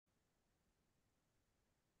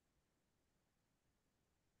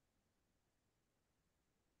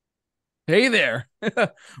Hey there.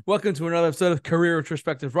 Welcome to another episode of Career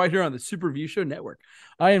Retrospectives right here on the Super View Show Network.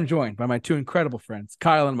 I am joined by my two incredible friends,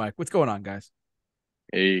 Kyle and Mike. What's going on, guys?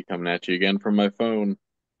 Hey, coming at you again from my phone.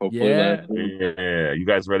 Hopefully last Yeah. week. Yeah, you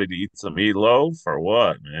guys ready to eat some meatloaf or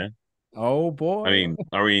what, man? Oh, I boy. mean,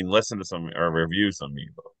 I mean, listen to some or review some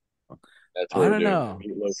meatloaf. That's what I we're don't doing. know.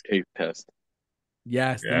 Meatloaf taste test.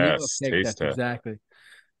 Yes, the meatloaf Yes, cake. taste That's test. exactly.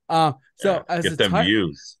 Yeah, So as the get them title,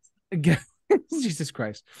 views. Jesus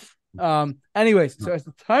Christ. Anyways, so as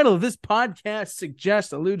the title of this podcast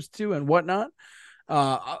suggests, alludes to, and whatnot,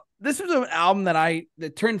 this was an album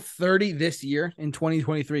that turned 30 this year in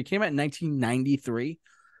 2023. It came out in 1993.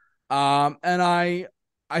 And I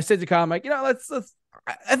said to Kyle, I'm like, let's.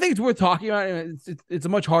 I think it's worth talking about. It's a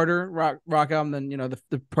much harder rock album than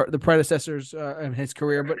the predecessors in his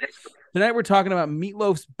career. But tonight we're talking about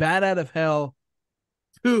Meatloaf's "Bad Out of Hell"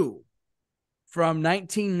 2 from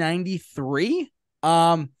 1993.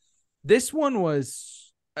 This one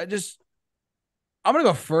was I'm gonna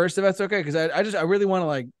go first if that's okay because I really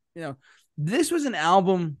want to this was an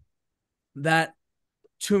album that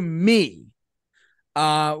to me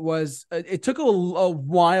was it took a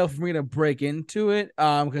while for me to break into it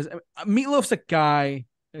because Meatloaf's a guy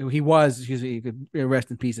he was excuse me, he could rest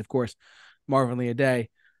in peace, of course, Marvin Lee a day,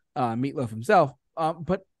 Meatloaf himself,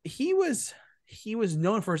 but he was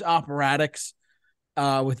known for his operatics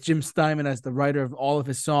with Jim Steinman as the writer of all of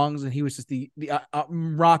his songs, and he was just the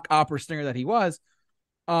rock opera singer that he was.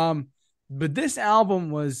 um but this album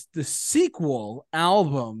was the sequel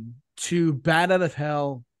album to Bad Out of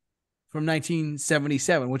Hell from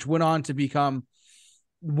 1977, which went on to become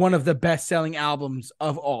one of the best-selling albums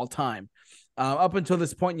of all time. Up until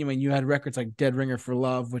this point, you had records like "Dead Ringer for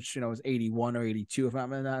Love," which was 81 or 82, if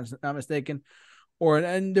I'm not mistaken.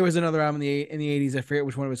 And there was another album in the 80s. I forget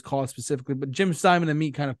which one it was called specifically, but Jim Simon and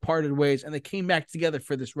me kind of parted ways, and they came back together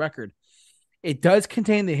for this record. It does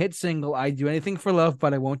contain the hit single "I Do Anything for Love,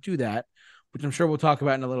 but I Won't Do That," which I'm sure we'll talk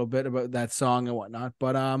about in a little bit about that song and whatnot.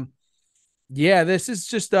 But yeah, this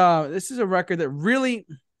is a record that really,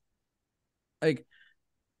 like,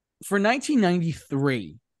 for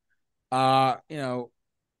 1993,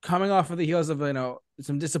 coming off of the heels of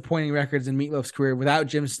some disappointing records in Meatloaf's career without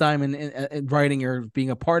Jim Steinman in writing or being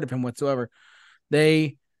a part of him whatsoever,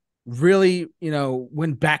 they really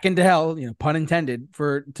went back into hell, pun intended,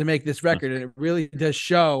 for to make this record. And it really does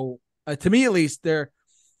show, to me at least,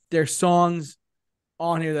 their songs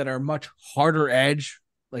on here that are much harder edge,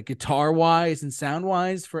 like guitar wise and sound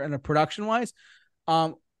wise and a production wise.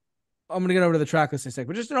 um I'm gonna get over to the track list in a second,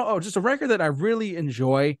 but just a record that I really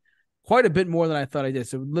enjoy quite a bit more than I thought I did.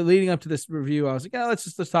 So leading up to this review, I was like, yeah,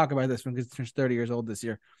 let's talk about this one because it turns 30 years old this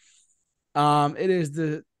year. It is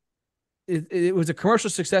it was a commercial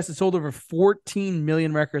success. It sold over 14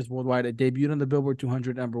 million records worldwide. It debuted on the Billboard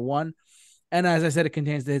 200 #1, and as I said, it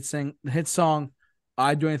contains the hit song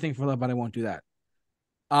 "I Do Anything for Love, but I Won't Do That."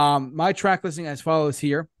 My track listing as follows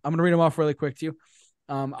here. I'm gonna read them off really quick to you.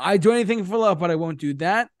 "I Do Anything for Love, but I Won't Do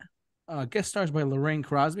That." Guest stars by Lorraine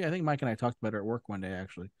Crosby. I think Mike and I talked about her at work one day,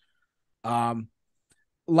 actually. Um,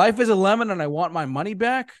 "Life is a Lemon and I Want My Money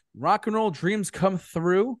Back." "Rock and Roll Dreams Come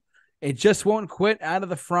Through." "It Just Won't Quit." "Out of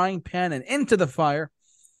the Frying Pan and Into the Fire."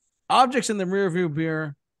 "Objects in the Rearview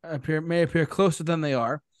Mirror may appear closer than they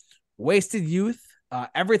are." "Wasted Youth."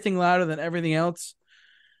 "Everything Louder Than Everything Else."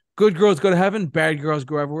 "Good Girls Go to Heaven, Bad Girls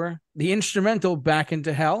Go Everywhere." The instrumental "Back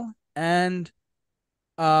into Hell." And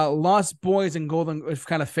Lost Boys and Golden, which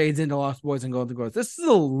kind of fades into Lost Boys and Golden Girls. This is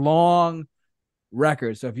a long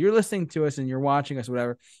record. So if you're listening to us and you're watching us,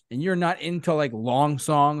 whatever, and you're not into like long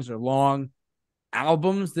songs or long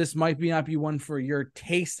albums, this might not be one for your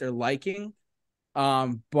taste or liking.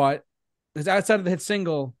 But because outside of the hit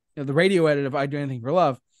single, the radio edit of "I Do Anything for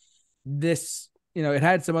Love," this, it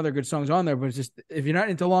had some other good songs on there, but it's just, if you're not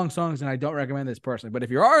into long songs, then I don't recommend this personally. But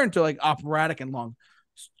if you are into like operatic and long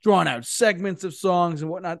drawn out segments of songs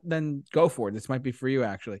and whatnot, then go for it. This might be for you,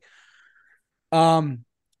 actually. Um,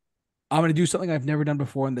 I'm going to do something I've never done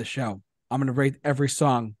before in this show. I'm going to rate every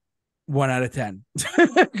song 1 out of 10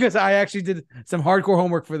 because I actually did some hardcore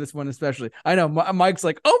homework for this one, especially. I know Mike's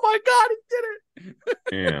like, "Oh my God, he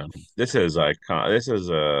did Yeah, this is icon. This is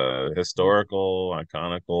a historical,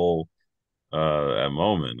 iconical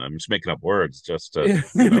moment. I'm just making up words just to, it."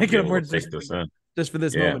 be Making up able to words take this in. just for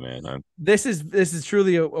this Yeah, moment. man. This is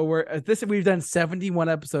truly a word. We've done 71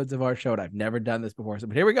 episodes of our show, and I've never done this before. So,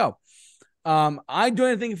 but here we go. "I Do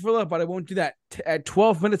Anything for Love, but I Won't Do That." At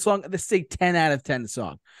 12 minutes long, this is a 10 out of 10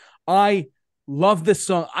 song. I love this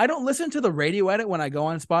song. I don't listen to the radio edit when I go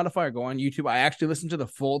on Spotify or go on YouTube. I actually listen to the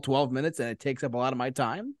full 12 minutes, and it takes up a lot of my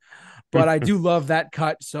time. But I do love that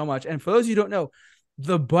cut so much. And for those of you who don't know,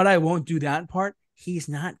 the "but I won't do that" part, he's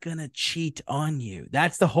not gonna cheat on you.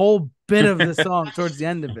 That's the whole bit of the song towards the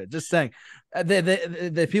end of it. Just saying,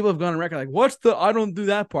 the people have gone on record like, "What's the I don't do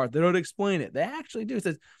that part?" They don't explain it. They actually do. It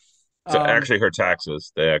says, So um, actually, her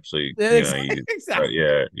taxes. They actually, exactly.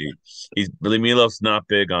 yeah, he's Billy Milof's not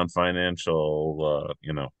big on financial,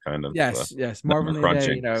 kind of Yes. number Marvin Day,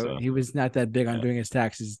 crunching. So he was not that big on yeah, doing his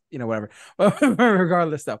taxes, whatever.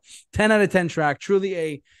 Regardless, though, 10 out of 10 track, truly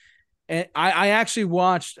a. And I actually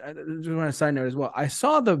watched. Just on a side note as well, I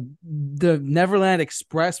saw the Neverland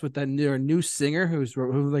Express with their new singer who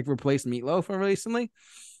like replaced Meatloaf recently,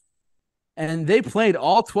 and they played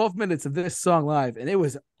all 12 minutes of this song live, and it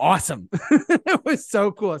was awesome. It was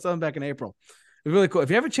so cool. I saw them back in April. It was really cool. If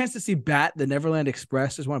you have a chance to see Bat, the Neverland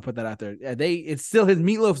Express, just want to put that out there. It's still his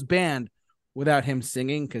Meatloaf's band without him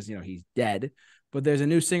singing because he's dead. But there's a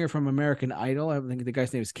new singer from American Idol. I think the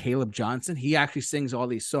guy's name is Caleb Johnson. He actually sings all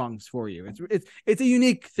these songs for you. It's a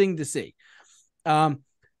unique thing to see.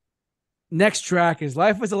 Next track is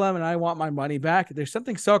 "Life Was a Lemon, I Want My Money Back." There's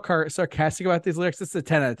something so sarcastic about these lyrics. This is a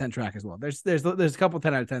 10 out of 10 track as well. There's a couple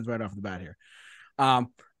 10 out of 10s right off the bat here.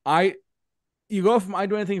 I You go from "I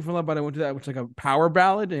Do Anything for Love," but I went to that, which is like a power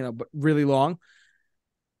ballad, but really long.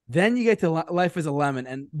 Then you get to "Life Is a Lemon,"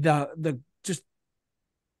 and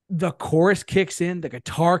the chorus kicks in, the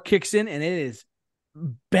guitar kicks in, and it is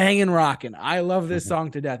banging rocking. I love this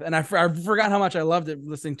song to death, and I forgot how much I loved it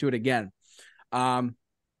listening to it again.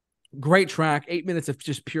 Great track, 8 minutes of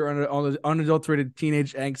just pure unadulterated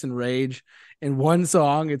teenage angst and rage in one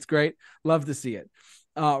song. It's great. Love to see it.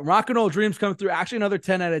 Rock and Roll Dreams come through. Actually, another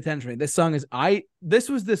 10 out of 10 for me. This song is I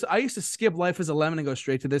used to skip "Life Is a Lemon" and go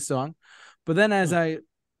straight to this song, but then as I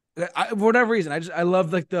for whatever reason, I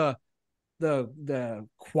love like the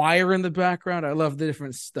choir in the background. I love the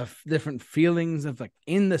different stuff, different feelings of like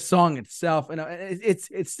in the song itself. And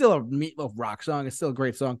it's still a Meatloaf rock song. It's still a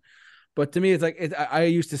great song. But to me, it's like I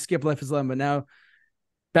used to skip "Life Is Lemon," but now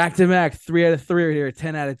back to back, 3 out of 3 are here,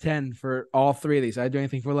 10 out of 10 for all three of these. "I Do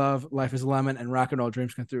Anything for Love," "Life Is a Lemon," and "Rock and Roll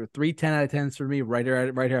Dreams Come Through." 3 10 out of 10s for me right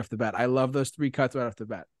here off the bat. I love those three cuts right off the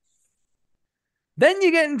bat. Then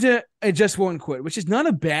you get into "I Just Won't Quit," which is not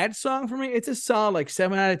a bad song for me. It's a solid like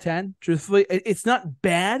 7 out of 10. Truthfully, it's not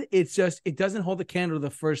bad. It's just it doesn't hold the candle to the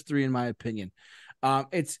first three, in my opinion.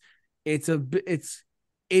 It's it's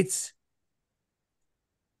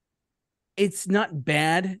not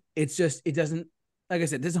bad. It's just it doesn't, like I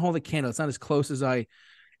said, it doesn't hold a candle. It's not as close as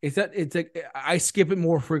it's like I skip it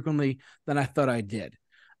more frequently than I thought I did.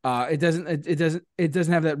 It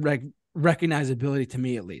doesn't have that like recognizability to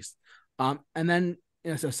me, at least. And then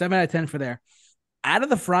so 7 out of 10 for there. "Out of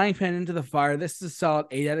the Frying Pan Into the Fire," this is a solid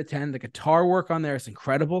 8 out of 10. The guitar work on there is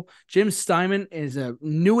incredible. Jim Steinman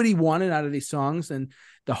knew what he wanted out of these songs, and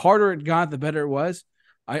the harder it got, the better it was.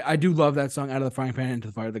 I do love that song, "Out of the Frying Pan Into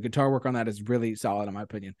the Fire." The guitar work on that is really solid, in my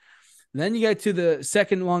opinion. Then you get to the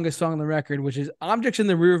second longest song on the record, which is "Objects in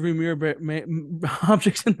the Rearview Mirror."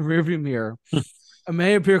 Objects in the Rearview Mirror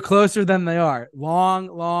may appear closer than they are. Long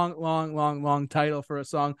title for a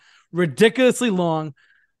song. Ridiculously long.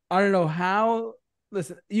 I don't know how.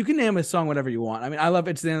 Listen, you can name a song whatever you want. I mean, I love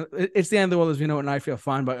It's the End of the World As We Know It, and "I Feel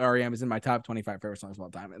Fine" by REM is in my top 25 favorite songs of all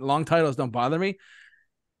time. And long titles don't bother me,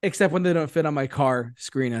 except when they don't fit on my car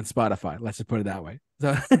screen on Spotify. Let's just put it that way.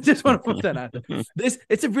 So I just want to put that out there.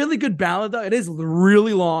 It's a really good ballad, though. It is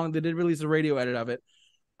really long. They did release a radio edit of it.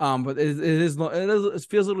 But it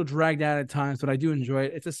feels a little dragged out at times, but I do enjoy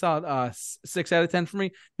it. It's a solid 6 out of 10 for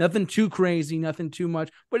me. Nothing too crazy, nothing too much,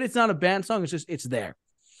 but it's not a bad song. It's there.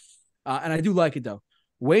 And I do like it though.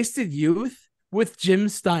 "Wasted Youth" with Jim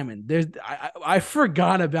Steinman. I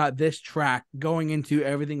forgot about this track going into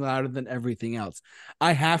 "Everything Louder Than Everything Else."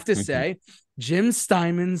 I have to say, Jim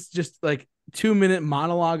Steinman's just like 2 minute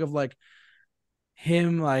monologue of like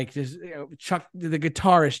him, like just Chuck, the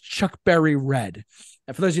guitarist Chuck Berry Red.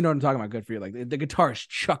 And for those of you know what I'm talking about, good for you. Like the guitarist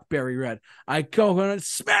Chuck Berry Red. I go and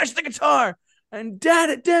smash the guitar. And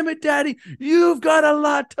damn it, daddy, you've got a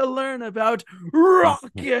lot to learn about rock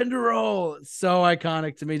and roll. It's so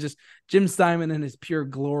iconic to me. Just Jim Steinman in his pure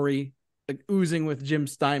glory, like oozing with Jim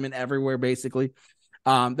Steinman everywhere, basically.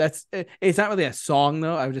 It's not really a song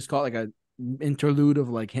though. I would just call it like a interlude of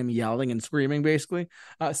like him yelling and screaming, basically.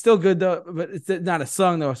 Still good though, but it's not a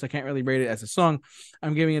song though, so I can't really rate it as a song.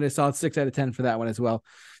 I'm giving it a solid 6 out of 10 for that one as well,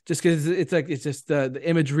 just because it's just the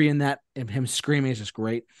imagery in that, and him screaming is just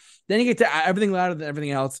great. Then you get to "Everything Louder Than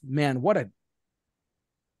Everything Else." Man,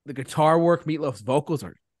 the guitar work, Meatloaf's vocals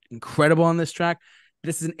are incredible on this track.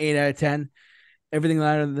 This is an 8 out of 10. "Everything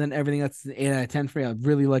Louder Than Everything Else" is an 8 out of 10 for me. I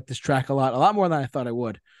really like this track a lot more than I thought I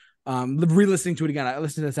would. Re-listening to it again, I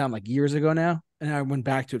listened to the sound like years ago now, and I went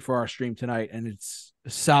back to it for our stream tonight, and it's a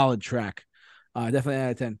solid track. Definitely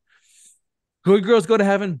out of 10. Good Girls Go to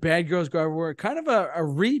Heaven, Bad Girls Go Everywhere. Kind of a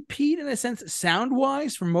repeat in a sense, sound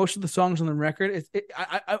wise, for most of the songs on the record.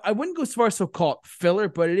 I wouldn't go as far as to call it filler,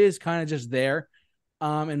 but it is kind of just there.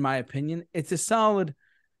 In my opinion, it's a solid,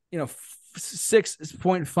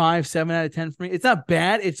 6.5, 7 out of 10 for me. It's not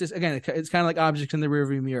bad. It's just, again, it's kind of like Objects in the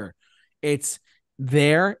Rearview Mirror. It's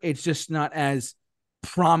there. It's just not as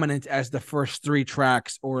prominent as the first three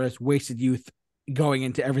tracks, or as Wasted Youth going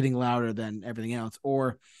into Everything Louder Than Everything Else,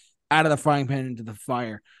 or Out of the Frying Pan into the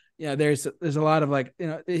Fire. There's a lot of like,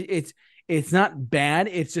 it's not bad.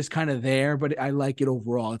 It's just kind of there, but I like it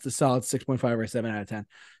overall. It's a solid 6.5 or 7 out of 10.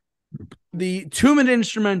 The 2-minute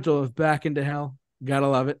instrumental of Back into Hell, gotta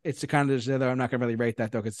love it. It's the kind of just, I'm not gonna really rate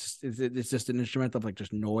that though, because it's just an instrumental of like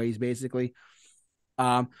just noise basically.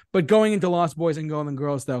 But going into Lost Boys and Golden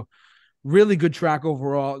Girls though, really good track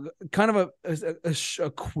overall. Kind of a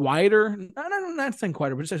quieter, not saying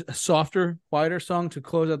quieter, but just a softer, quieter song to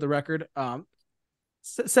close out the record.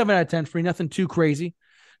 7 out of 10 for me. Nothing too crazy,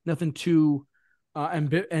 nothing too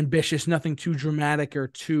ambitious, nothing too dramatic or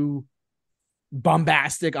too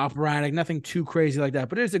bombastic, operatic, nothing too crazy like that.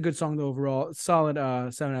 But it is a good song though overall. Solid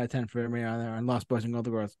 7 out of 10 for me on there on Lost Boys and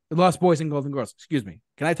Golden Girls. Lost Boys and Golden Girls. Excuse me.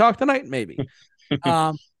 Can I talk tonight? Maybe.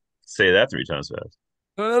 Say that 3 times fast.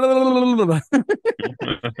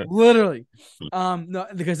 Literally. No,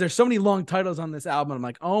 because there's so many long titles on this album. I'm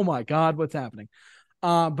like, oh my God, what's happening?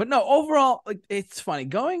 But no, overall, like, it's funny.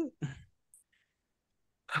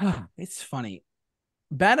 It's funny.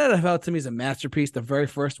 Bad Out of Hell to me is a masterpiece. The very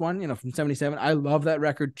first one, from 77. I love that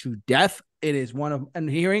record to death. It is one of, and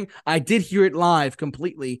I did hear it live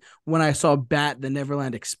completely when I saw the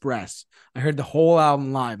Neverland Express. I heard the whole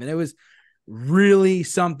album live, and it was really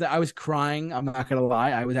something. I was crying. I'm not gonna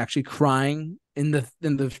lie. I was actually crying in the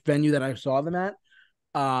venue that I saw them at.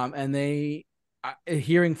 And they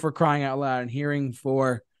hearing For Crying Out Loud, and hearing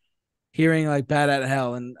like Bad Out of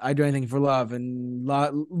Hell, and I Do Anything for Love, and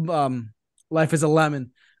Life is a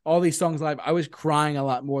Lemon. All these songs live, I was crying a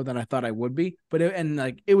lot more than I thought I would be. But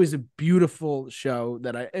it was a beautiful show.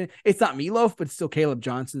 It's not Meatloaf, but it's still Caleb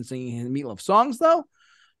Johnson singing his Meatloaf songs though.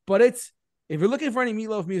 But if you're looking for any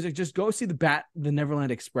Meatloaf music, just go see the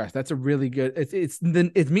Neverland Express. That's a really good. It's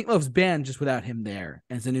Meatloaf's band just without him there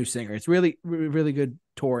as a new singer. It's really, really good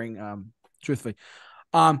touring. Truthfully,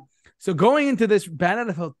 so going into this Bad Out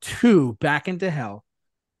of Hell 2, Back into Hell,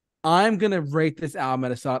 I'm gonna rate this album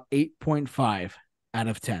at a solid 8.5 out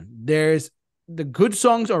of 10. The good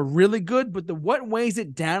songs are really good, but what weighs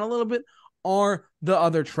it down a little bit are the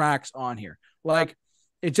other tracks on here. Like,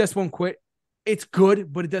 It Just Won't Quit. It's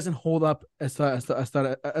good, but it doesn't hold up as much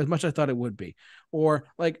as I thought it would be. Or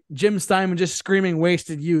like Jim Steinman just screaming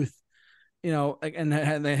 "Wasted Youth,"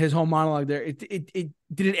 and his whole monologue there. Did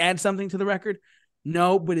it add something to the record?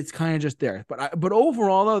 No, but it's kind of just there. But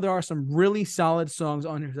overall though, there are some really solid songs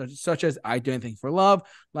on here, such as "I Do Anything for Love,"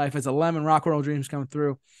 "Life Is a Lemon," "Rock and Roll Dreams" come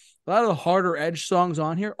through. A lot of the harder edge songs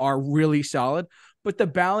on here are really solid, but the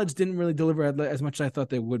ballads didn't really deliver as much as I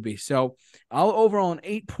thought they would be. So I'll overall an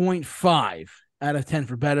 8.5 out of 10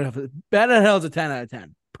 for Bad Out of Hell is a 10 out of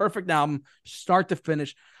 10. Perfect album, start to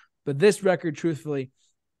finish. But this record, truthfully,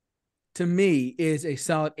 to me, is a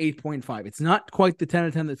solid 8.5. It's not quite the 10 out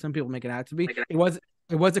of 10 that some people make it out to be. It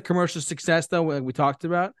was a commercial success, though, like we talked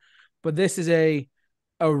about. But this is a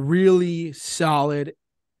really solid,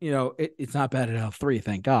 it's not Bad Out of Hell 3,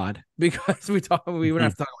 thank God, because we wouldn't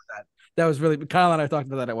have to talk about that. That was really, Kyle and I talked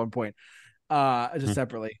about that at one point, just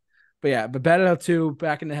separately. But yeah, Bad Out of Hell 2,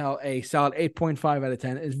 Back into Hell, a solid 8.5 out of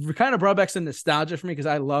 10. It kind of brought back some nostalgia for me because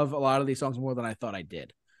I love a lot of these songs more than I thought I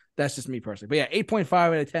did. That's just me personally. But yeah, 8.5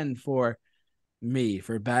 out of 10 for me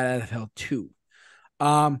for Bad Out of Hell 2.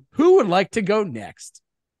 Who would like to go next?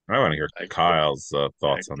 I want to hear Kyle's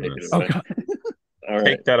thoughts on this. Okay. All right.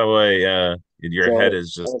 Take that away. Your head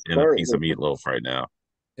is just in a piece of meatloaf right now.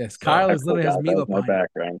 Yes, Kyle is literally has meatloaf. My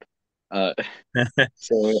background.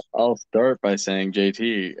 So I'll start by saying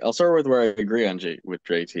JT. I'll start with where I agree with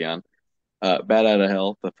JT on. Bad Out of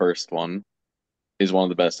Hell, the first one, is one of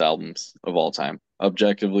the best albums of all time.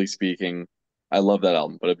 Objectively speaking, I love that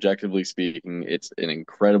album, but objectively speaking, it's an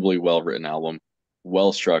incredibly well-written album,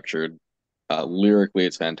 well-structured. Lyrically,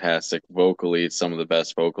 it's fantastic. Vocally, it's some of the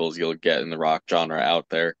best vocals you'll get in the rock genre out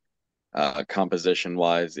there.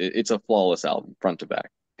 Composition-wise, it's a flawless album, front to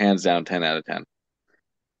back. Hands down, 10 out of 10.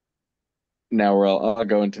 Now I'll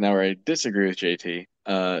go into where I disagree with JT.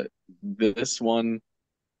 This one,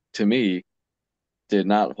 to me, did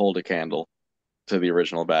not hold a candle to the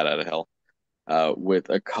original Bad Out of Hell, with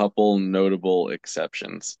a couple notable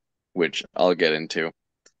exceptions. which I'll get into.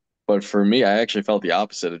 But for me, I actually felt the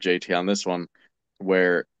opposite of JT on this one,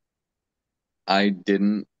 where I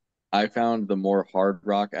didn't, I found the more hard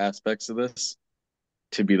rock aspects of this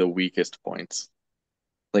to be the weakest points.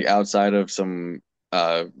 Like outside of some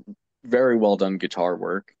uh very well done guitar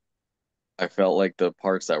work, I felt like the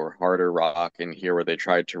parts that were harder rock in here where they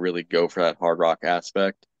tried to really go for that hard rock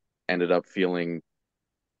aspect ended up feeling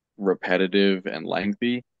repetitive and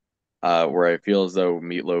lengthy. Where I feel as though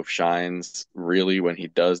Meatloaf shines really when he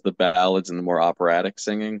does the ballads and the more operatic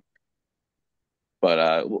singing. But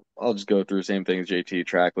I'll just go through the same thing as JT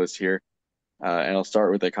track list here. And I'll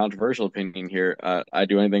start with a controversial opinion here. I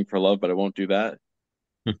do anything for love, but I won't do that.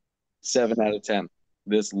 7 out of 10.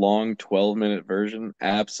 This long 12-minute version,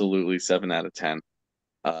 absolutely 7 out of 10.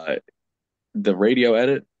 Uh, the radio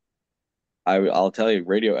edit, I'll tell you,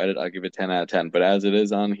 radio edit, I'll give it 10 out of 10. But as it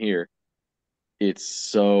is on here, it's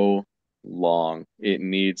so long. It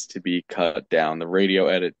needs to be cut down. The radio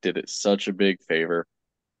edit did it such a big favor.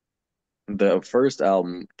 The first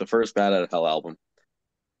album, the first Bad Out of Hell album,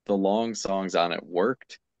 the long songs on it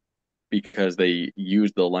worked because they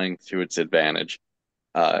used the length to its advantage.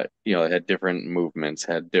 It had different movements,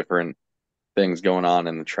 had different things going on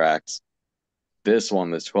in the tracks. This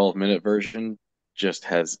one, this 12-minute version, just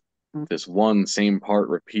has this one same part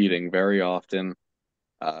repeating very often.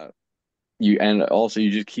 Uh, and also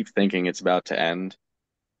you just keep thinking it's about to end,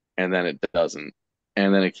 and then it doesn't,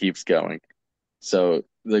 and then it keeps going. So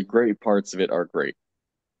the great parts of it are great.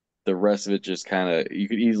 The rest of it just kind of you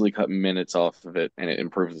could easily cut minutes off of it, and it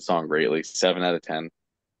improves the song greatly. 7 out of 10.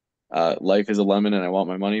 Life is a Lemon and I Want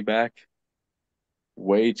My Money Back.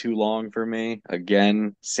 Way too long for me.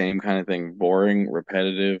 Again, same kind of thing. Boring,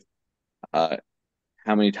 repetitive. Uh,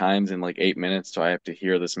 how many times in like 8 minutes do I have to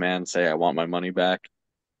hear this man say, I want my money back?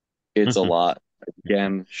 It's a lot.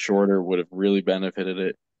 Again, shorter would have really benefited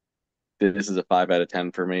it. This is a 5 out of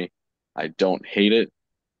 10 for me. I don't hate it.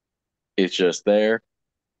 It's just there.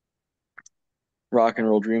 Rock and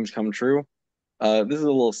Roll Dreams Come True. This is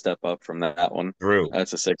a little step up from that one. True.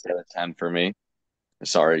 That's a 6 out of 10 for me.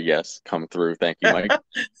 Sorry, yes, come through. Thank you, Mike.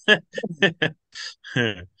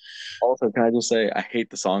 Also, can I just say I hate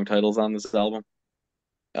the song titles on this album.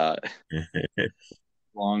 Uh,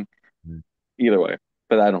 long. Either way,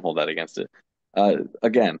 but I don't hold that against it.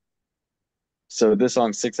 Again, so this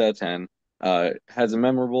song 6 out of 10 has a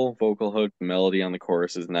memorable vocal hook. The melody on the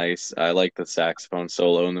chorus is nice. I like the saxophone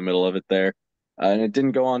solo in the middle of it there, and it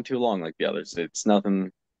didn't go on too long like the others. It's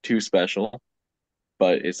nothing too special,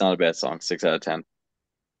 but it's not a bad song. 6 out of 10.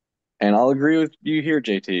 And I'll agree with you here,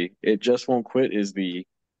 JT. It Just Won't Quit is the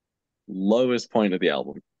lowest point of the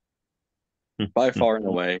album by far and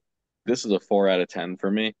away. This is a 4 out of 10 for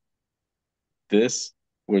me. This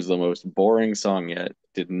was the most boring song yet.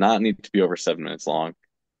 Did not need to be over 7 minutes long.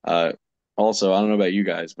 Uh, Also, I don't know about you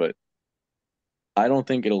guys, but I don't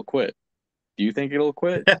think it'll quit. Do you think it'll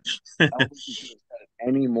quit? I don't think you could have said it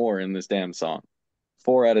any more in this damn song.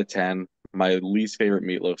 4 out of 10. My least favorite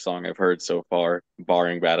Meatloaf song I've heard so far,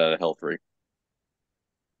 barring Bad Out of Hell 3.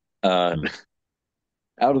 Uh,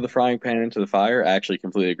 Out of the Frying Pan into the Fire. I actually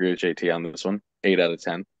completely agree with JT on this one. 8 out of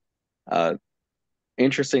 10. Uh,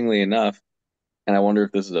 Interestingly enough, and I wonder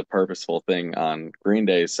if this is a purposeful thing on Green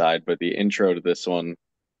Day's side, but the intro to this one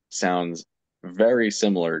sounds very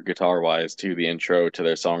similar guitar wise to the intro to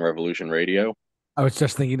their song Revolution Radio. I was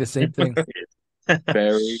just thinking the same thing.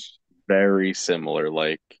 Very, very similar,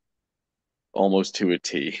 like almost to a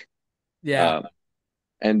T. Yeah.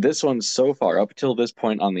 And this one, so far, up until this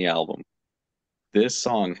point on the album, this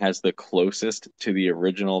song has the closest to the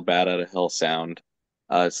original Bad Out of Hell sound.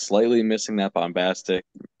 Slightly missing that the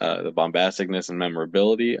bombasticness and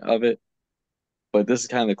memorability of it, but this is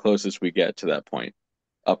kind of the closest we get to that point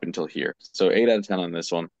up until here. So 8 out of 10 on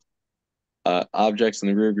this one. Objects in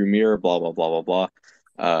the rearview mirror, blah blah blah blah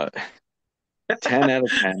blah. 10 out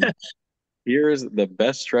of 10. Here's the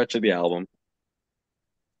best stretch of the album.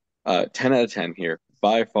 10 out of 10 here.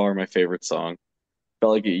 By far my favorite song.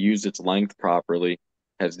 Felt like it used its length properly.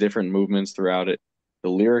 Has different movements throughout it. The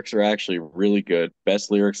lyrics are actually really good. Best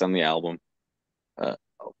lyrics on the album. Uh,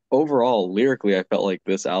 Overall, lyrically, I felt like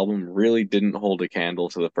this album really didn't hold a candle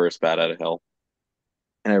to the first Bad Out of Hell.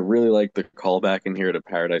 And I really like the callback in here to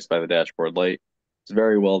Paradise by the Dashboard Light. It's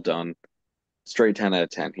very well done. Straight 10 out of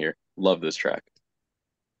 10 here. Love this track.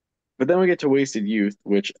 But then we get to Wasted Youth,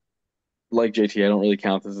 which, like JT, I don't really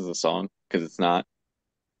count this as a song because it's not.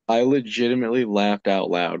 I legitimately laughed out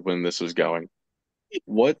loud when this was going.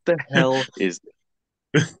 What the hell is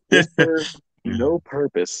this? This serves no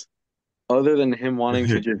purpose other than him wanting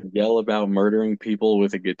to just yell about murdering people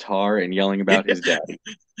with a guitar and yelling about his daddy.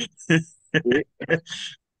 It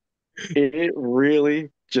It really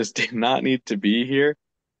just did not need to be here.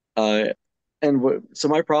 Uh, and so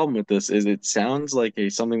my problem with this is it sounds like a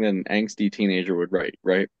something that an angsty teenager would write,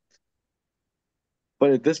 right?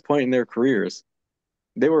 But at this point in their careers,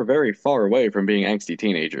 they were very far away from being angsty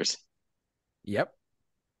teenagers. Yep.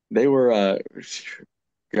 They were,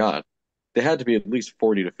 God, they had to be at least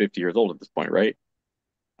 40 to 50 years old at this point, right?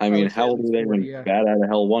 I I mean, would say how at old were least they 40. when Yeah. Bad Out of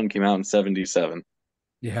Hell 1 came out in 77?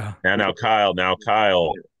 Yeah. Now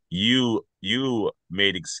Kyle, you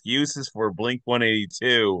made excuses for Blink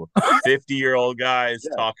 182. 50-year-old guys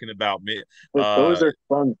Yeah. talking about me. But those are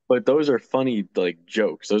fun, but those are funny like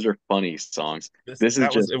jokes. Those are funny songs. This This is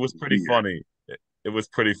that was just it was pretty weird. funny. It was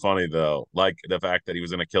pretty funny though. Like the fact that he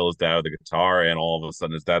was gonna kill his dad with a guitar, and all of a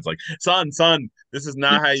sudden his dad's like, son, this is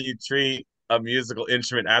not how you treat a musical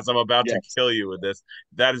instrument as I'm about to Yes, kill you with this.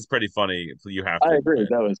 That is pretty funny. You have I to agree. admit.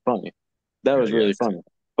 That was funny. That was really Yes. funny.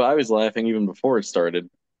 But I was laughing even before it started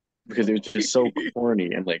because it was just so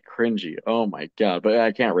corny and like cringy. Oh my God. But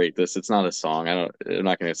I can't rate this. It's not a song. I'm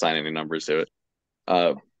not going to assign any numbers to it.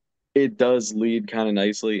 Uh, it does lead kind of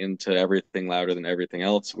nicely into Everything Louder Than Everything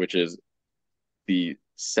Else, which is the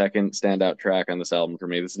second standout track on this album for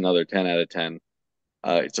me. This is another 10 out of 10.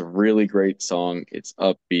 It's a really great song. It's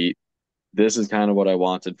upbeat. This is kind of what I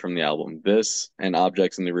wanted from the album. This and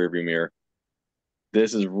Objects in the Rearview Mirror.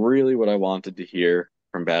 This is really what I wanted to hear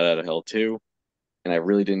from Bad Out of Hell 2, and I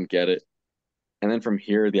really didn't get it. And then from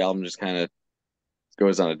here, the album just kind of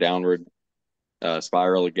goes on a downward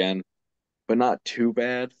spiral again, but not too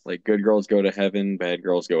bad. Like Good Girls Go to Heaven, Bad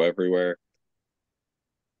Girls Go Everywhere.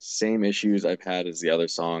 Same issues I've had as the other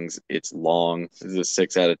songs. It's long. This is a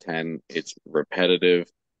 6 out of 10. It's repetitive.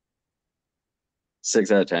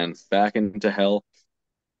 6 out of 10. Back into Hell.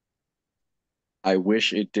 I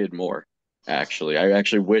wish it did more, actually. I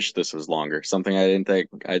actually wish this was longer. Something I didn't think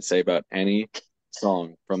I'd say about any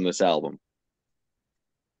song from this album.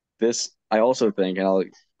 This, I also think, and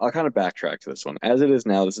I'll kind of backtrack to this one. As it is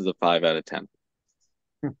now, this is a 5 out of 10.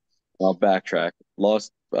 I'll backtrack.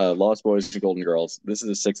 Lost Boys and Golden Girls. This is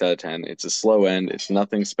a 6 out of 10. It's a slow end. It's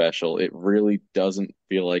nothing special. It really doesn't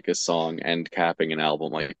feel like a song end capping an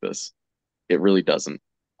album like this. It really doesn't.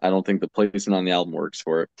 I don't think the placement on the album works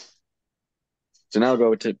for it. So now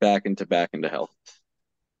go to Back into Hell.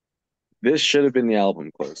 This should have been the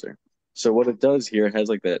album closer. So what it does here, it has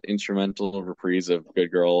like that instrumental reprise of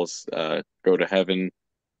Good Girls, Go to Heaven.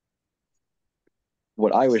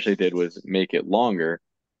 What I wish they did was make it longer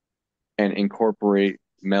and incorporate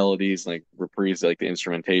melodies like reprise like the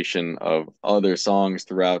instrumentation of other songs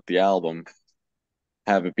throughout the album,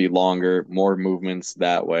 have it be longer, more movements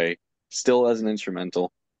that way, still as an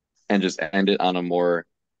instrumental, and just end it on a more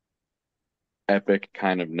epic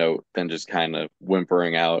kind of note than just kind of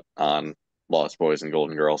whimpering out on Lost Boys and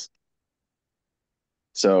Golden Girls.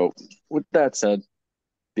 So, with that said,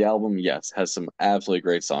 the album, yes, has some absolutely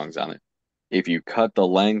great songs on it. If you cut the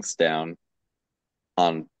lengths down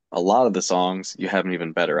on a lot of the songs, you have an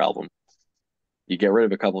even better album. You get rid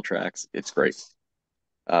of a couple tracks, it's great.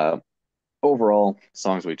 Uh, Overall,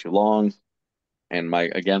 song's way too long, and my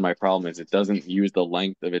problem is it doesn't use the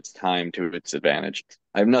length of its time to its advantage.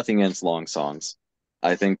 I have nothing against long songs.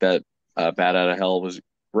 I think that Bad Out of Hell was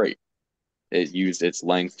great. It used its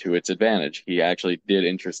length to its advantage. He actually did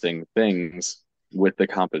interesting things with the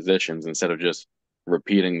compositions instead of just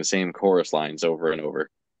repeating the same chorus lines over and over.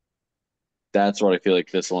 That's what I feel like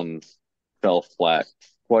this one fell flat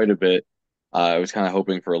quite a bit. I was kind of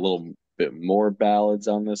hoping for a little bit more ballads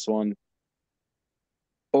on this one.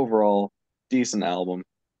 Overall, decent album.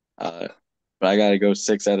 Uh, but I got to go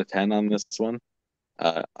 6 out of 10 on this one.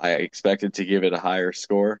 I expected to give it a higher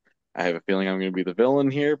score. I have a feeling I'm going to be the villain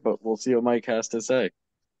here, but we'll see what Mike has to say.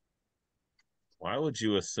 Why would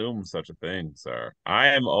you assume such a thing, sir? I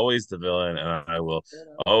am always the villain, and I will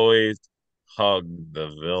always hug the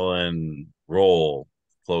villain role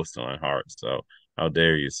close to my heart. So how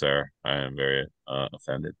dare you, sir? I am very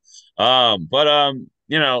offended. Let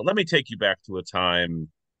me take you back to a time,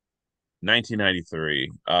 1993.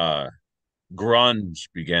 Grunge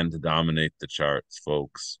began to dominate the charts,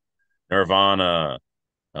 folks. Nirvana,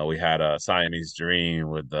 we had a Siamese Dream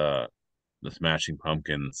with the Smashing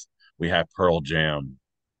Pumpkins. We had Pearl Jam,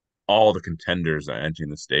 all the contenders are entering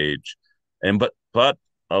the stage. But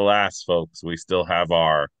alas, folks, we still have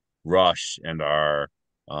our Rush and our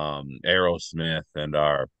Aerosmith and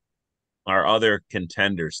our other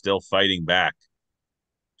contenders still fighting back,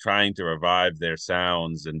 trying to revive their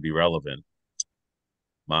sounds and be relevant.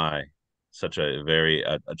 My, such a very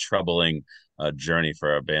a troubling journey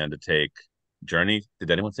for a band to take. Journey? Did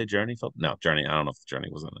anyone say Journey? No, Journey. I don't know if Journey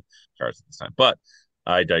was on the charts at this time, but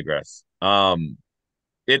I digress.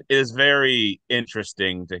 it is very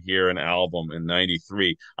interesting to hear an album in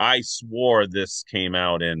 93. I swore this came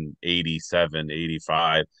out in 87,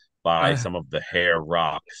 85 by Uh, some of the hair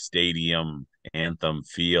rock stadium anthem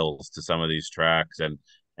feels to some of these tracks.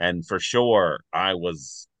 And for sure I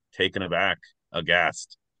was taken aback,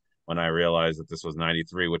 aghast when I realized that this was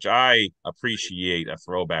 93, which I appreciate a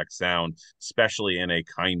throwback sound, especially in a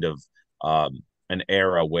kind of an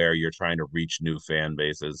era where you're trying to reach new fan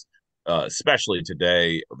bases, especially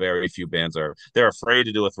today. Very few bands they're afraid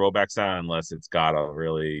to do a throwback sound unless it's got a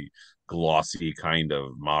really glossy kind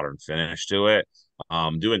of modern finish to it.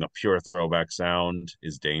 Doing a pure throwback sound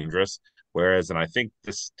is dangerous. Whereas, and I think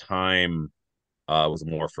this time was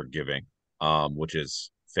more forgiving, which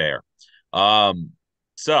is fair. Um,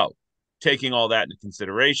 so, taking all that into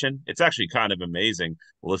consideration, it's actually kind of amazing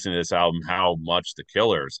listening to this album how much the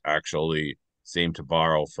Killers actually seem to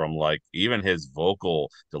borrow from, like, even his vocal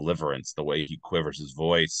deliverance, the way he quivers his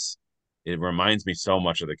voice. It reminds me so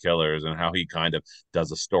much of the Killers and how he kind of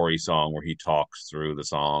does a story song where he talks through the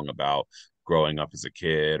song about growing up as a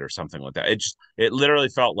kid or something like that. It literally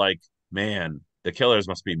felt like, man, the Killers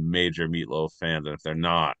must be major Meatloaf fans, and if they're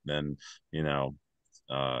not, then you know,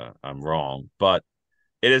 I'm wrong. But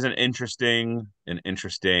it is an interesting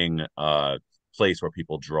place where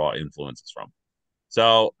people draw influences from.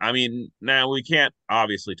 So, I mean, now we can't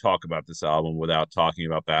obviously talk about this album without talking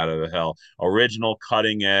about Bat Out of Hell. Original,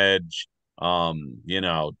 cutting edge,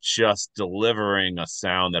 just delivering a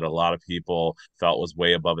sound that a lot of people felt was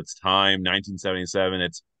way above its time. 1977,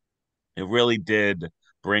 it really did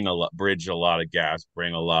bridge a lot of gaps,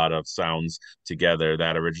 bring a lot of sounds together,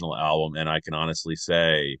 that original album. And I can honestly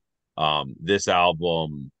say, this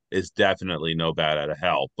album is definitely no Bad Out of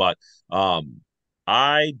Hell, but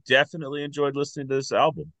I definitely enjoyed listening to this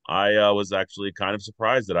album. I was actually kind of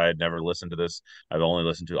surprised that I had never listened to this. I've only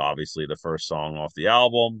listened to obviously the first song off the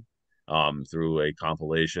album, through a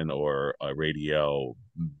compilation or a radio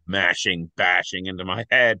bashing into my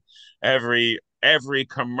head every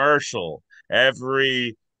commercial,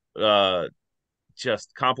 every uh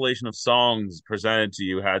just compilation of songs presented to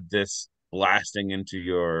you had this blasting into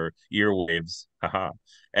your earwaves.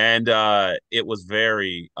 And it was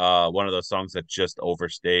very one of those songs that just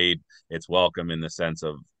overstayed its welcome in the sense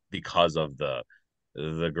of, because of the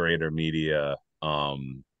greater media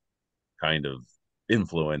kind of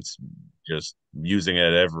influence, just using it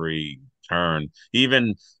at every turn.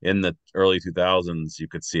 Even in the early 2000s, you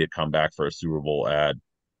could see it come back for a Super Bowl ad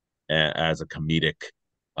as a comedic,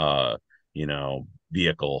 uh,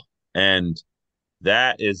 vehicle. And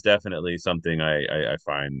that is definitely something I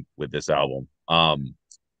find with this album.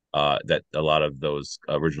 That a lot of those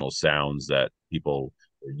original sounds that people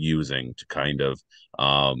are using to kind of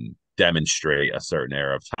demonstrate a certain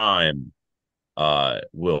era of time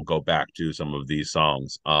will go back to some of these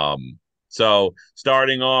songs. So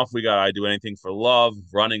starting off, we got "I Do Anything for Love,"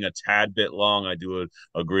 running a tad bit long. I do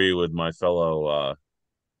agree with my fellow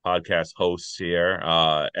podcast hosts here,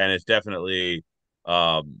 and it's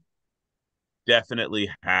um, definitely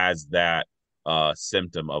has that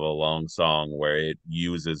symptom of a long song where it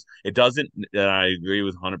doesn't, and I agree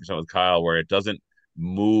with 100% with Kyle, where it doesn't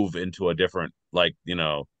move into a different, like,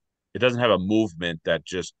 it doesn't have a movement that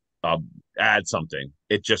just adds something.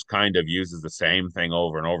 It just kind of uses the same thing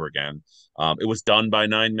over and over again. It was done by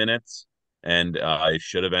 9 minutes, and it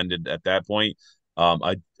should have ended at that point.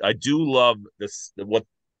 I do love this, what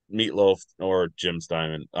Meatloaf or Jim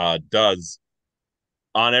Steinman does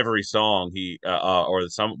on every song. He or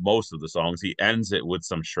some most of the songs, he ends it with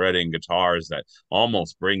some shredding guitars that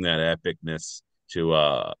almost bring that epicness to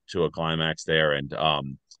a climax there. And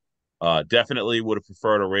definitely would have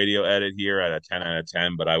preferred a radio edit here at a 10 out of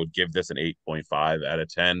 10, but I would give this an 8.5 out of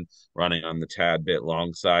 10, running on the tad bit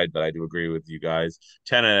long side. But I do agree with you guys,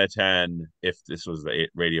 10 out of 10 if this was the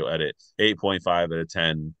radio edit, 8.5 out of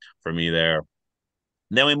 10 for me there.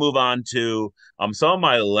 And then we move on to some of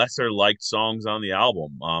my lesser liked songs on the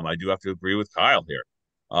album. I do have to agree with Kyle here.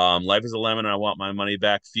 "Life is a Lemon," "I Want My Money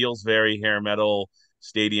Back" feels very hair metal,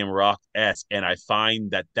 stadium rock esque, and I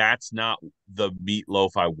find that that's not the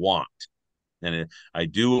Meatloaf I want. And I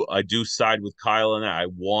do side with Kyle in that. I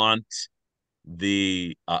want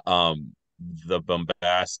the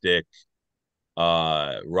bombastic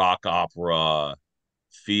rock opera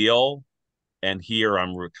feel, and here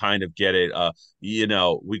I'm kind of get it.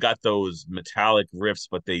 We got those metallic riffs,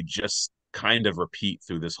 but they just kind of repeat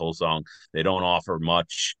through this whole song. They don't offer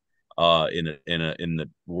much in the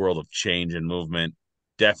world of change and movement.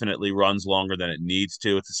 Definitely runs longer than it needs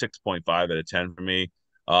to. It's a 6.5 out of 10 for me.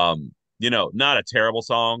 Not a terrible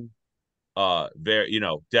song, very,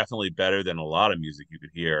 definitely better than a lot of music you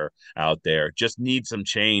could hear out there. Just needs some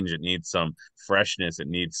change. It needs some freshness. It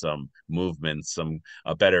needs some movement, some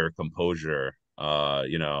a better composure,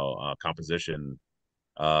 composition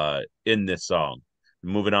in this song.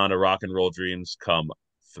 Moving on to Rock and Roll Dreams Come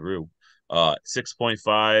Through.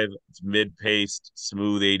 6.5, it's mid-paced,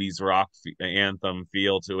 smooth 80s rock anthem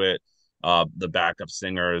feel to it. The backup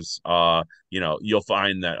singers, you'll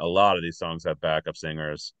find that a lot of these songs have backup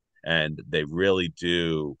singers, and they really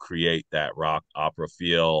do create that rock opera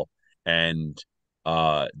feel. And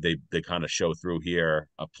they kind of show through here.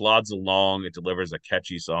 Plods along, it delivers a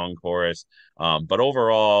catchy song chorus. But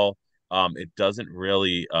overall, it doesn't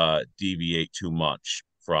really deviate too much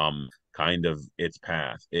from kind of its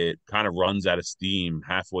path. It kind of runs out of steam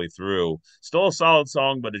halfway through. Still a solid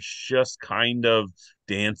song, but it's just kind of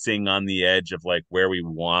dancing on the edge of like where we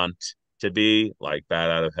want to be, like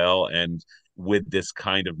Bad Out of Hell. And with this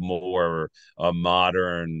kind of more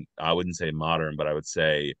modern, I wouldn't say modern, but I would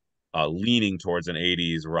say leaning towards an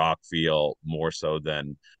 80s rock feel more so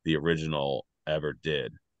than the original ever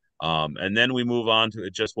did. And then we move on to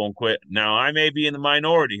It Just Won't Quit. Now, I may be in the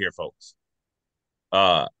minority here, folks.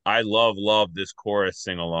 I love this chorus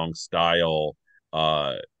sing along style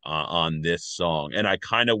on this song. And I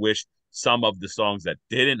kind of wish some of the songs that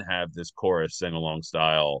didn't have this chorus sing along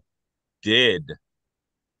style did.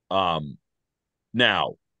 Um,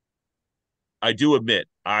 Now, I do admit,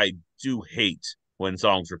 I do hate when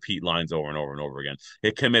songs repeat lines over and over and over again.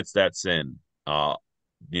 It commits that sin.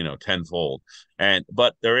 Tenfold.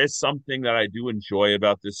 But there is something that I do enjoy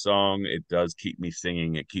about this song. It does keep me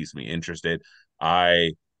singing. It keeps me interested.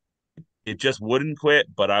 I It just wouldn't quit,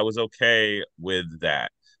 but I was okay with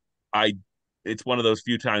that. I It's one of those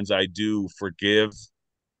few times I do forgive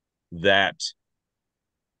that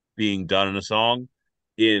being done in a song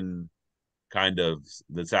in kind of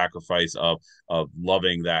the sacrifice of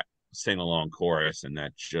loving that sing along chorus and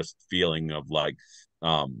that just feeling of like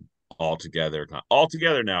um all together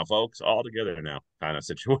now, folks, all together now kind of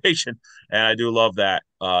situation. And I do love that.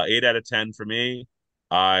 8 out of 10 for me.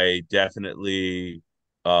 I definitely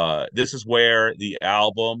This is where the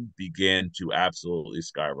album began to absolutely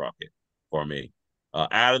skyrocket for me.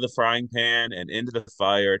 Out of the frying pan and into the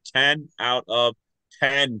fire, 10 out of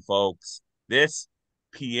 10, folks. This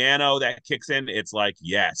piano that kicks in, it's like,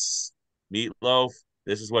 yes, Meatloaf,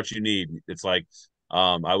 this is what you need. It's like,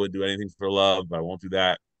 I would do anything for love, but I won't do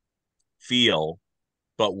that feel,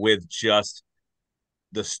 but with just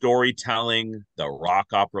the storytelling, the rock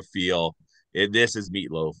opera feel. This is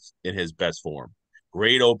Meatloaf in his best form.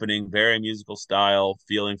 Great opening, very musical style,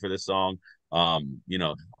 feeling for this song.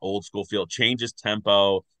 Old school feel, changes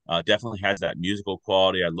tempo, definitely has that musical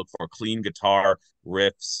quality. I look for clean guitar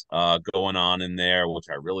riffs going on in there, which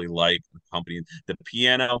I really like. Accompanying the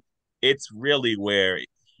piano, it's really where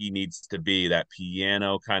he needs to be. That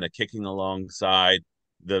piano kind of kicking alongside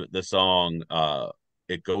the song.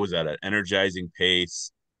 It goes at an energizing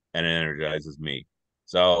pace and it energizes me.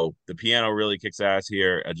 So the piano really kicks ass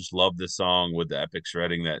here. I just love this song with the epic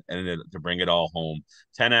shredding that ended to bring it all home.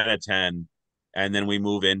 10 out of 10. And then we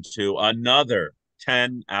move into another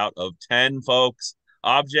 10 out of 10, folks.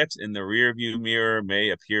 Objects in the rearview mirror may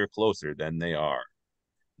appear closer than they are.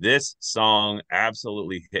 This song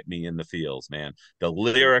absolutely hit me in the feels, man. The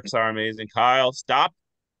lyrics are amazing. Kyle, stop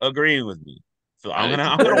agreeing with me. So I'm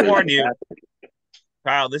gonna warn you,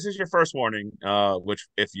 Kyle, this is your first warning. Which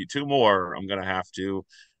if you two more, I'm just gonna have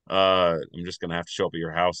to show up at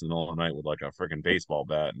your house in the middle of the night with like a freaking baseball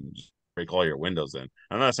bat and just break all your windows in.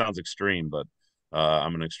 I know that sounds extreme, but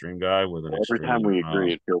I'm an extreme guy with an Every time extreme we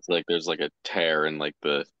agree, it feels like there's like a tear in like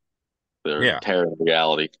the yeah. tear in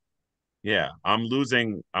reality. Yeah, I'm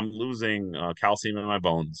losing calcium in my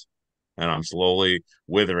bones, and I'm slowly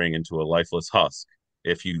withering into a lifeless husk.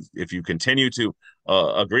 If you continue to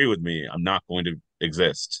agree with me, I'm not going to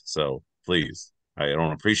exist. So please, I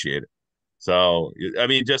don't appreciate it. So I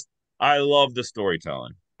mean, just I love the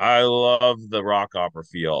storytelling. I love the rock opera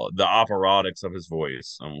feel, the operatics of his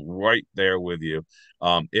voice. I'm right there with you.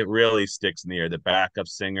 It really sticks near the backup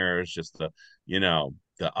singers, just they're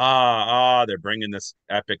bringing this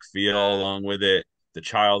epic feel along with it. The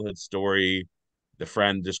childhood story, the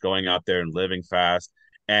friend just going out there and living fast,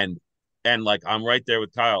 and like I'm right there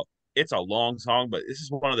with Kyle. It's a long song, but this is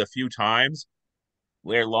one of the few times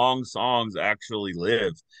where long songs actually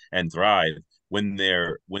live and thrive when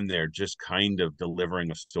they're just kind of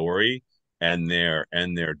delivering a story and they're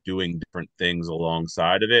doing different things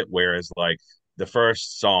alongside of it. Whereas like the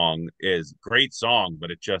first song is great song,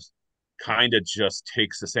 but it just kind of just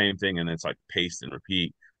takes the same thing and it's like paste and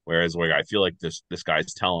repeat. Whereas like I feel like this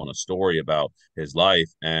guy's telling a story about his life,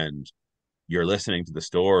 and you're listening to the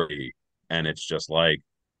story and it's just like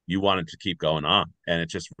you want it to keep going on, and it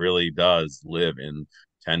just really does live in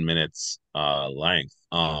 10 minutes length.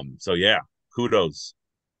 So yeah, kudos,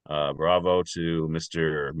 bravo to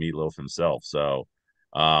Mr. Meatloaf himself. So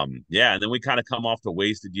yeah, and then we kind of come off to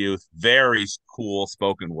Wasted Youth. Very cool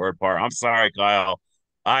spoken word part. I'm sorry, Kyle.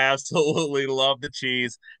 I absolutely love the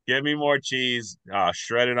cheese. Give me more cheese.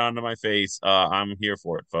 Shred it onto my face. I'm here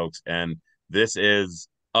for it, folks. And this is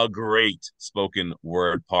a great spoken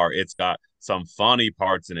word part. It's got some funny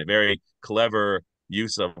parts in it, very clever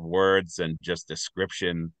use of words and just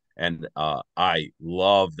description. And I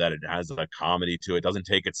love that it has a comedy to it. It doesn't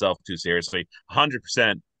take itself too seriously.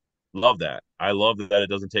 100% love that. I love that it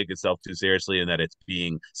doesn't take itself too seriously and that it's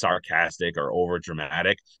being sarcastic or over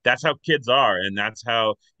dramatic. That's how kids are, and that's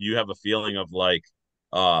how you have a feeling of like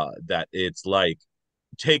that it's like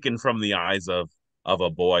taken from the eyes of a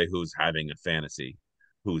boy who's having a fantasy,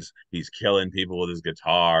 who's he's killing people with his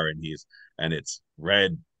guitar, and it's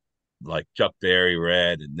red like Chuck Berry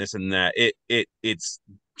red and this and that. It's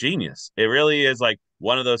genius. It really is like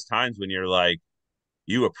one of those times when you're like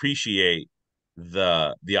you appreciate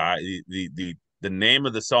the name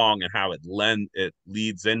of the song and how it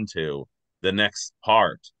leads into the next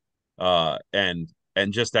part. And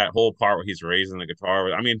just that whole part where he's raising the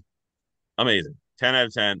guitar. I mean, amazing. 10 out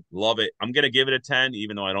of 10. Love it. I'm going to give it a 10,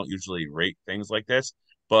 even though I don't usually rate things like this.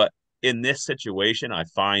 But in this situation, I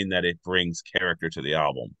find that it brings character to the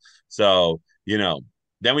album. So,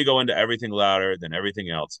 then we go into Everything Louder than Everything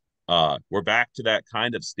Else. We're back to that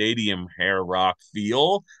kind of stadium hair rock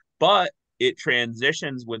feel, but it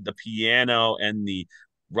transitions with the piano and the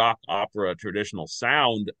rock opera traditional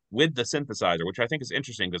sound with the synthesizer, which I think is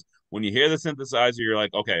interesting because when you hear the synthesizer, you're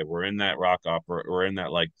like, okay, we're in that rock opera, we're in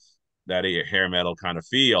that like that hair metal kind of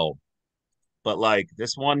feel. But like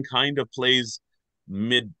this one kind of plays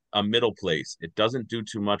middle place. It doesn't do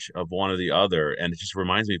too much of one or the other, and it just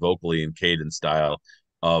reminds me vocally and cadence style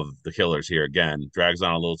of the Killers here again. Drags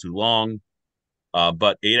on a little too long.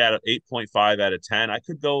 But 8.5 out of 10. I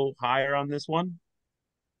could go higher on this one.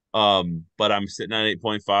 But I'm sitting at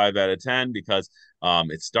 8.5 out of 10 because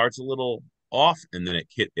it starts a little off and then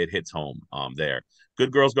it hits home there.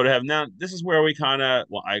 Good Girls Go to Heaven. Now, this is where we kind of,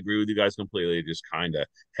 well, I agree with you guys completely, just kind of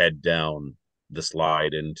head down the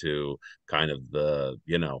slide into kind of the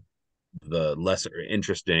lesser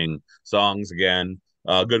interesting songs again.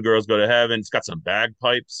 Good Girls Go to Heaven. It's got some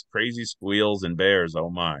bagpipes, crazy squeals, and bears. Oh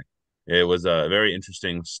my. It was a very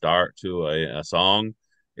interesting start to a song.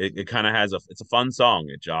 It kind of has it's a fun song.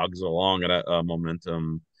 It jogs along at a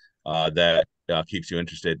momentum that keeps you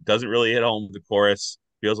interested. Doesn't really hit home with the chorus.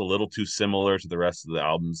 Feels a little too similar to the rest of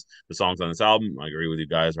the songs on this album. I agree with you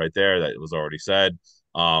guys right there that it was already said.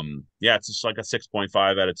 Yeah, it's just like a 6.5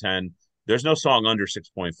 out of 10. There's no song under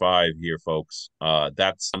 6.5 here, folks.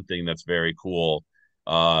 That's something that's very cool.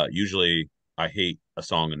 Usually I hate a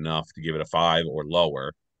song enough to give it a 5 or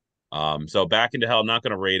lower. So Back into Hell, I'm not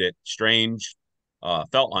going to rate it. Strange,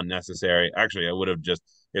 felt unnecessary. Actually, I would have just,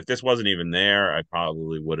 if this wasn't even there, I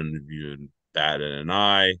probably wouldn't have viewed Bat in an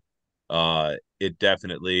Eye. It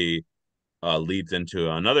definitely leads into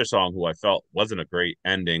another song who I felt wasn't a great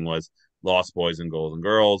ending was Lost Boys and Golden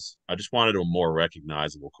Girls. I just wanted a more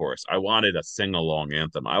recognizable chorus. I wanted a sing-along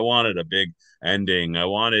anthem. I wanted a big ending. I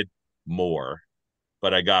wanted more,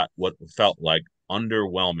 but I got what felt like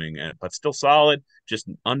underwhelming and but still solid, just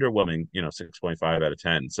underwhelming, 6.5 out of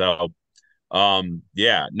 10. So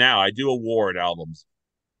yeah, now I do award albums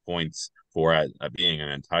points for being an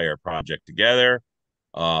entire project together.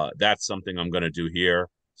 That's something I'm going to do here.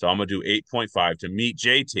 So I'm going to do 8.5 to meet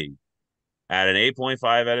JT at an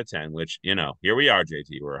 8.5 out of 10, which, here we are,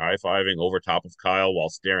 JT. We're high-fiving over top of Kyle while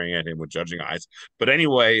staring at him with judging eyes. But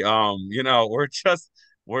anyway,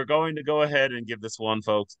 we're going to go ahead and give this one,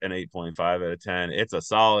 folks, an 8.5 out of 10. It's a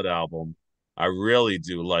solid album. I really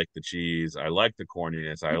do like the cheese. I like the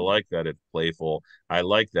corniness. I like that it's playful. I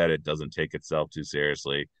like that it doesn't take itself too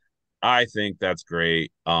seriously. I think that's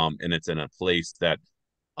great. And it's in a place that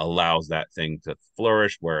allows that thing to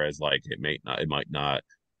flourish, whereas like it might not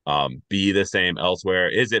be the same elsewhere.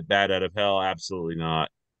 Is it Bad Out of Hell? Absolutely not.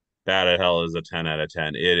 Bad Out of Hell is a 10 out of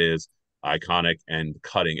 10. It is iconic and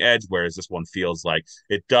cutting edge, whereas this one feels like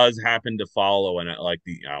it does happen to follow and like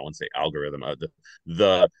I won't say algorithm,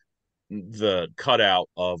 the the cutout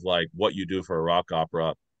of like what you do for a rock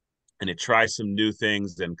opera, and it tries some new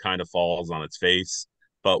things and kind of falls on its face.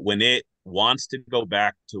 But when it wants to go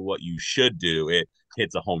back to what you should do, it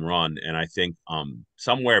hits a home run. And I think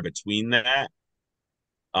somewhere between that,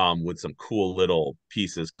 with some cool little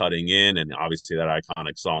pieces cutting in, and obviously that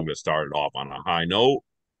iconic song that started off on a high note,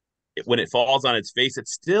 when it falls on its face,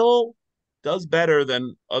 it's still does better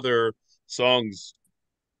than other songs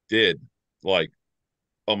did, like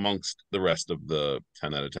amongst the rest of the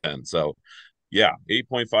 10 out of 10. So yeah,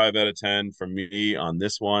 8.5 out of 10 from me on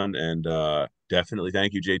this one. And definitely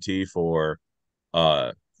thank you, JT, for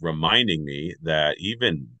uh reminding me that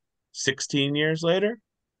even 16 years later,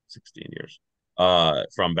 16 years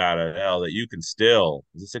from Bad at Hell, that you can still,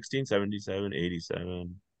 is it 16, 77,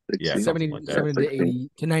 87? Yeah, 16. something like that. 77 to 16. 80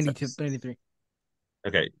 to 90 to 93.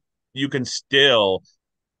 Okay. You can still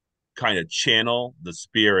kind of channel the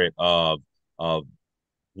spirit of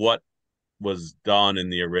what was done in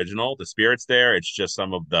the original. The spirit's there. It's just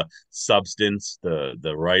some of the substance,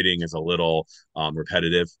 the writing is a little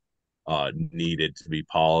repetitive, needed to be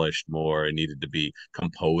polished more, and needed to be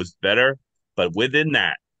composed better. But within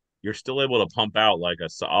that, you're still able to pump out like a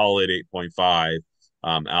solid 8.5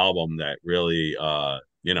 album that really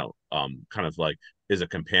kind of like is a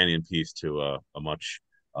companion piece to a much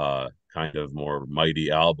kind of more mighty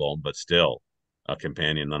album, but still a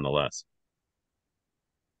companion nonetheless.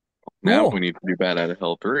 Now Cool. we need to do Bad Out of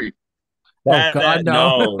Hell 3. Oh God,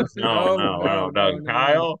 no. No, No.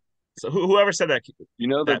 Kyle. So whoever said that, You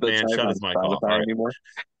know that that that's man not shut even his on mic off. Spotify All anymore.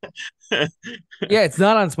 right. Yeah, it's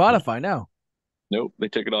not on Spotify. No, Nope, they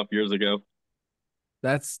took it off years ago.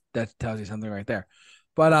 that tells you something right there.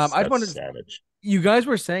 But I just That's wanted savage. you guys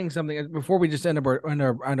were saying something before we just end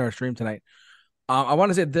our stream tonight. I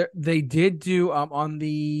want to say they did do on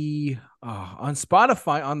the on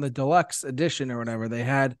Spotify on the deluxe edition or whatever they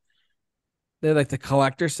had like the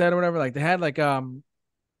collector set or whatever, like they had like oh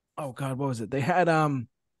God, what was it, they had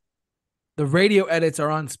the radio edits are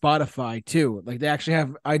on Spotify too. Like they actually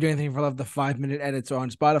have I Do Anything for Love, the 5 minute edits are on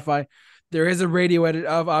Spotify. There is a radio edit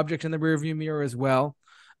of Objects in the Rearview Mirror as well.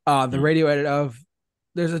 The radio edit of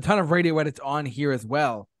there's a ton of radio edits on here as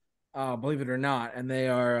well. Believe it or not, and they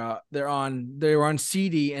were on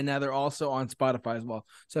CD and now they're also on Spotify as well.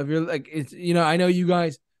 So if you're like it's I know you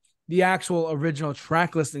guys the actual original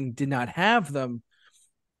track listing did not have them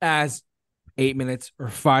as 8 minutes or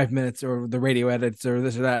 5 minutes or the radio edits or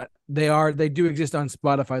this or that. They do exist on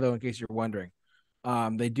Spotify though, in case you're wondering.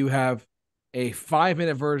 They do have a 5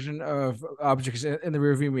 minute version of Objects in the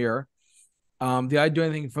Rearview Mirror. The I Do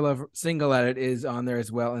Anything for Love single edit is on there as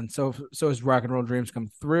well, and so is Rock and Roll Dreams Come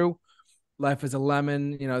Through. Life is a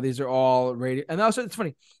Lemon. These are all radio. And also, it's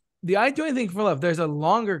funny. The I Do Anything for Love. There's a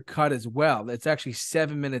longer cut as well. It's actually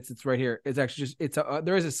 7 minutes. It's right here. It's actually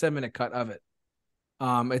there is a 7 minute cut of it.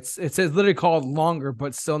 It says literally called longer,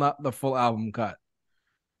 but still not the full album cut.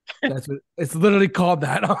 That's what it's literally called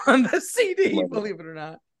that on the CD. Believe it or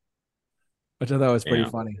not, which I thought was pretty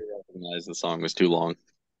funny. I recognized the song was too long.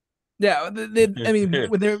 Yeah, I mean,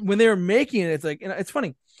 when they were making it, it's like it's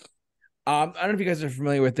funny. I don't know if you guys are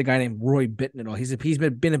familiar with the guy named Roy Bittan at all. He's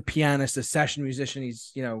been a pianist, a session musician.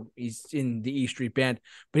 He's in the E Street Band,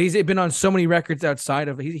 but he's been on so many records outside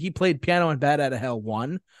of. He played piano on Bad Outta Hell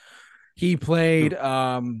 1. He played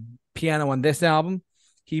piano on this album.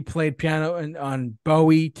 He played piano on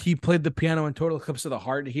Bowie. He played the piano in Total Eclipse of the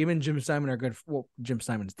Heart. He and Jim Simon are good. Well, Jim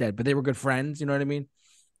Simon's dead, but they were good friends. You know what I mean?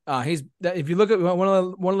 If you look at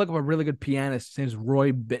want to look up a really good pianist, his name's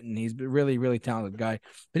Roy Bittan. He's a really, really talented guy.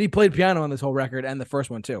 But he played piano on this whole record and the first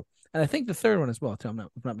one too, and I think the third one as well too. If I'm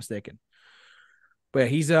not mistaken. But yeah,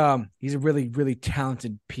 he's a really, really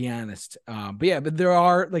talented pianist. But there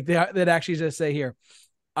are like that actually just say here,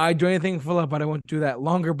 I Do Anything for Love, but I won't do that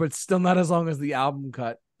longer, but still not as long as the album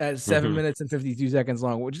cut at 7 minutes and 52 seconds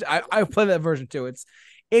long. Which I play that version too.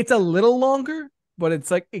 It's a little longer, but it's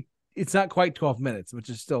like it's not quite 12 minutes, which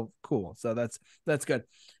is still cool. So that's good.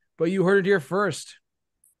 But you heard it here first.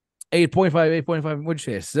 8.5. What'd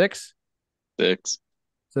you say? 6? 6.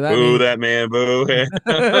 So that boo means that man, boo.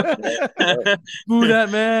 boo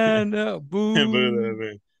that man. No, boo. Boo that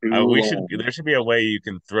man. There should be a way you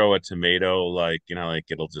can throw a tomato, like like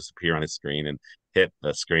it'll just appear on a screen and hit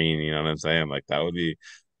the screen. You know what I'm saying? Like that would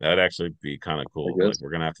actually be kind of cool. Like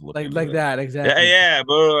we're gonna have to look into like that exactly. Yeah,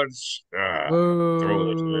 boo. Throw the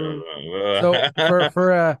Boo. tomato. So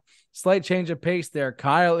for a slight change of pace, there,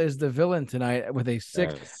 Kyle is the villain tonight with a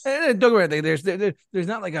 6. Yes. And don't worry, there's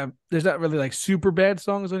not really like super bad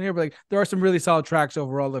songs on here, but like there are some really solid tracks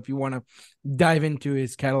overall if you want to dive into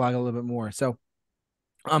his catalog a little bit more. So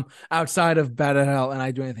outside of Bad at Hell and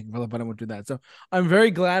I Do Anything for Love, but I won't do that. So I'm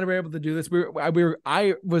very glad we're able to do this. I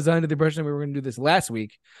was under the impression we were going to do this last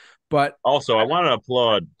week, but also I want to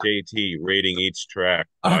applaud JT rating each track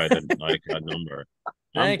by the like a number.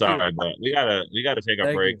 I'm sorry, but we gotta take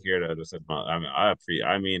a break here to just.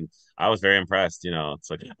 I mean, I was very impressed.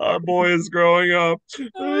 It's like our boy is growing up.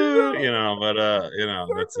 But that's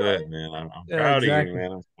it, man. I'm proud of you,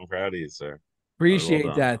 man. I'm proud of you, sir.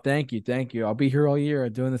 Appreciate that. Thank you. I'll be here all year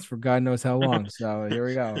doing this for God knows how long. So here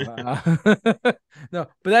we go. No,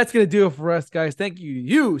 but that's gonna do it for us, guys. Thank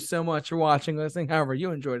you so much for watching, listening. However, you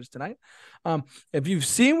enjoyed us tonight. If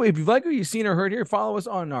you've liked what you've seen or heard here, follow us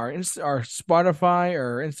on our Spotify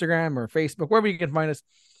or Instagram or Facebook, wherever you can find us.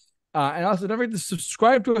 And also don't forget to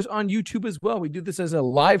subscribe to us on YouTube as well. We do this as a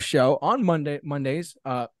live show on Mondays,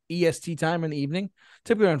 EST time in the evening,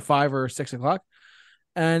 typically around 5 or 6 o'clock.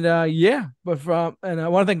 And I want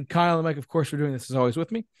to thank Kyle and Mike, of course, for doing this as always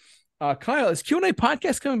with me. Kyle, is Q&A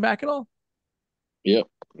podcast coming back at all? Yep.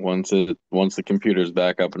 Once the computer's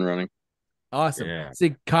back up and running. Awesome. Yeah.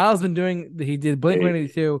 See, Kyle's been he did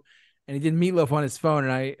Blink-182 and he did Meatloaf on his phone,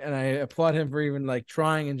 and I applaud him for even like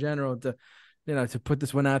trying in general to put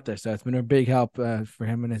this one out there. So it's been a big help for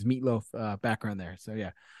him and his Meatloaf background there. So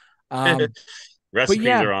yeah. Recipes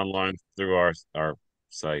are online through our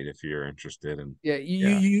site if you're interested in.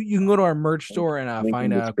 You can go to our merch store and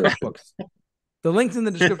find cookbooks. The link's in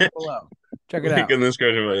the description below. Check it out. Link in the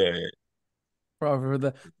description. For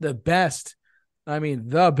the best,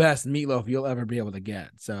 the best Meatloaf you'll ever be able to get.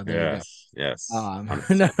 So there you go. Yes.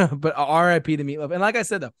 But R.I.P. to Meatloaf. And like I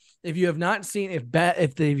said though, if you have not seen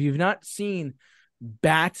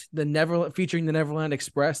Bat featuring the Neverland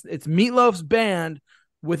Express, it's Meatloaf's band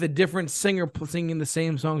with a different singer singing the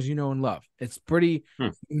same songs you know and love. It's pretty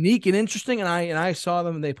unique and interesting. And I saw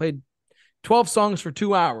them and they played 12 songs for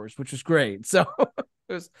 2 hours, which was great. So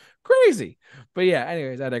it was crazy. But yeah,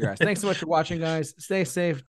 anyways, I digress. Thanks so much for watching, guys. Stay safe.